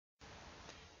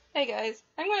Hey guys,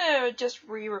 I'm gonna just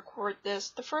re-record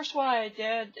this. The first one I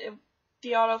did,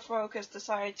 the autofocus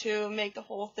decided to make the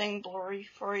whole thing blurry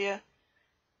for you.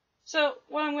 So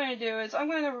what I'm gonna do is I'm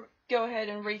gonna go ahead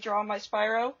and redraw my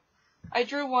Spyro. I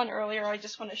drew one earlier, I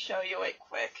just want to show you it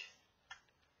quick.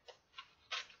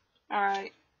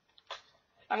 Alright.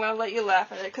 I'm gonna let you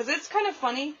laugh at it, because it's kind of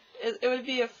funny. It would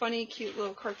be a funny, cute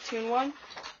little cartoon one.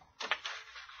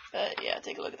 But yeah,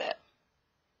 take a look at that.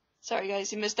 Sorry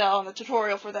guys, you missed out on the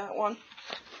tutorial for that one.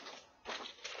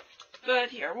 But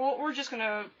here, we're just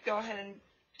gonna go ahead and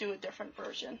do a different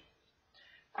version.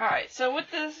 Alright, so with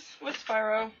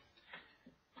Spyro,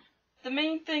 the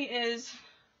main thing is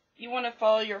you want to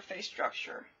follow your face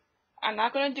structure. I'm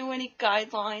not going to do any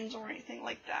guidelines or anything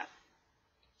like that.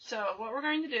 So what we're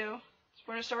going to do is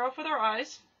we're going to start off with our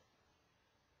eyes,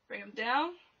 bring them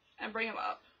down, and bring them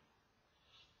up.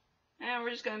 And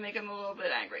we're just going to make them a little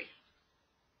bit angry.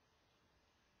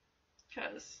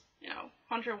 Because, you know,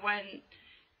 Hunter, when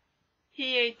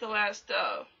he ate the last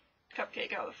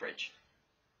cupcake out of the fridge,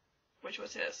 which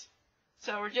was his.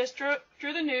 So we just drew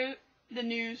the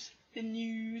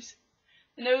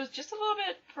nose just a little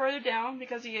bit further down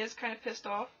because he is kind of pissed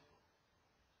off.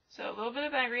 So a little bit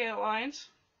of angry lines.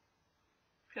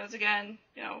 Because again,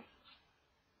 you know,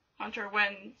 Hunter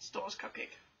Wen stole his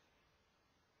cupcake.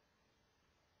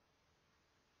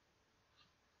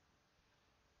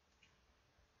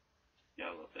 You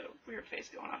know, a little bit of weird face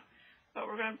going on. But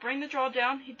we're going to bring the jaw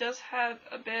down. He does have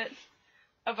a bit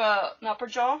of an upper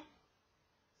jaw.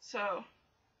 So,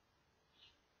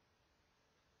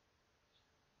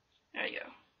 there you go.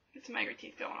 Get some angry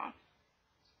teeth going on.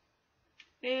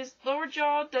 His lower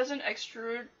jaw doesn't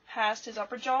extrude past his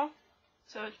upper jaw.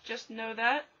 So just know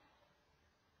that.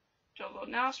 Draw little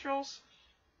nostrils.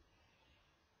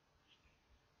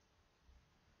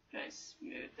 Okay,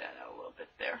 smooth that out a little bit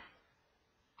there.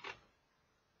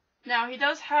 Now, he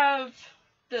does have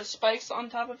the spikes on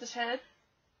top of his head.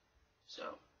 So,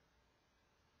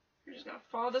 we're just going to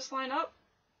follow this line up.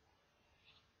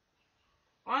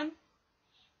 1,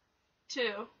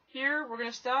 2. Here, we're going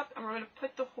to stop and we're going to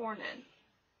put the horn in.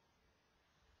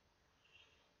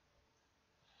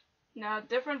 Now,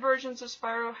 different versions of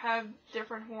Spyro have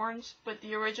different horns, but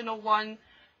the original one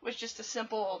was just a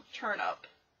simple turn up.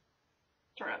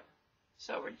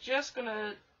 So we're just going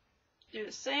to do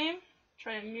the same.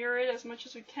 Try and mirror it as much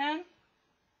as we can.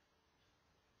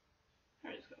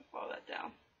 We're just going to follow that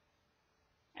down.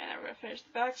 And then we're going to finish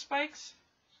the back spikes.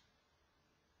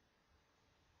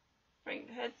 Bring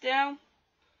the head down.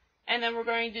 And then we're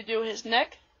going to do his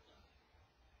neck.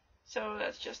 So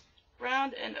that's just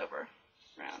round and over.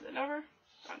 Round and over.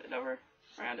 Round and over.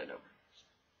 Round and over.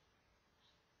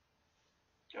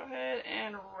 Go ahead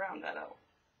and round that out.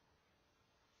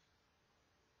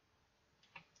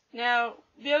 Now,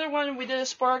 the other one we did a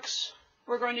Sparks.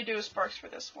 We're going to do a Sparks for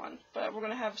this one, but we're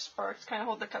going to have Sparks kind of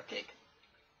hold the cupcake.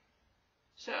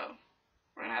 So,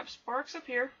 we're going to have Sparks up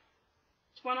here.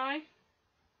 It's one eye.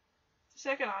 It's the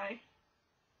second eye.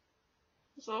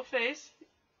 His little face.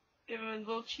 Give him a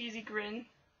little cheesy grin.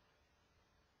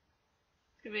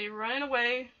 He's going to be running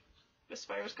away with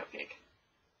Spyro's cupcake.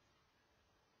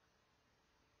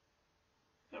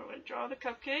 So we're going to draw the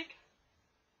cupcake.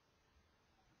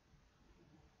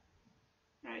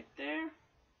 Right there. A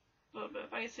little bit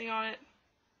of icing on it.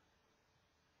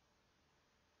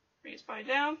 Bring his body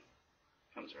down.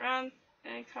 Comes around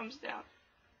and comes down.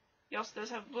 He also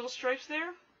does have little stripes there.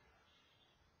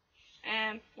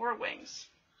 And 4 wings.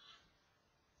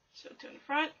 So 2 in the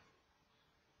front,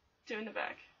 2 in the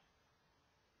back.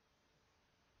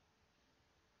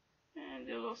 And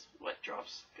do little sweat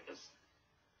drops because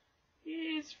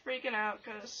he's freaking out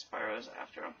because Spyro's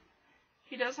after him.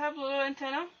 He does have a little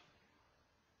antenna.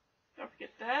 Don't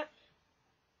forget that.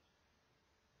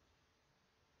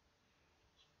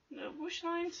 No whoosh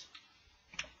lines.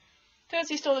 Because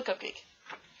he stole the cupcake.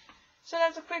 So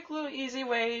that's a quick little easy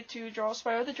way to draw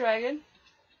Spyro the Dragon.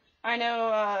 I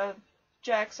know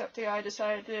Jacksepticeye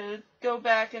decided to go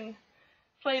back and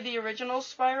play the original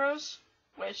Spyros,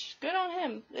 which, good on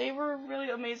him. They were really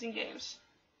amazing games.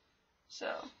 So,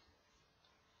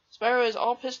 Spyro is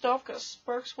all pissed off because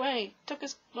Sparks went. He took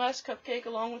his last cupcake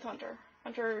along with Hunter.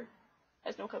 Hunter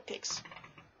has no cupcakes.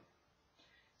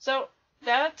 So,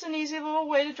 that's an easy little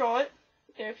way to draw it.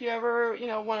 If you ever,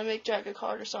 want to make Jack a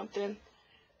card or something,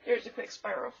 here's a quick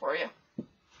Spyro for you.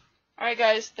 Alright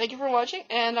guys, thank you for watching,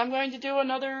 and I'm going to do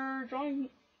another drawing.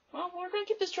 Well, we're going to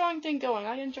keep this drawing thing going.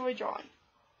 I enjoy drawing.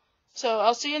 So,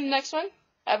 I'll see you in the next one.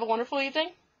 Have a wonderful evening.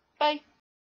 Bye.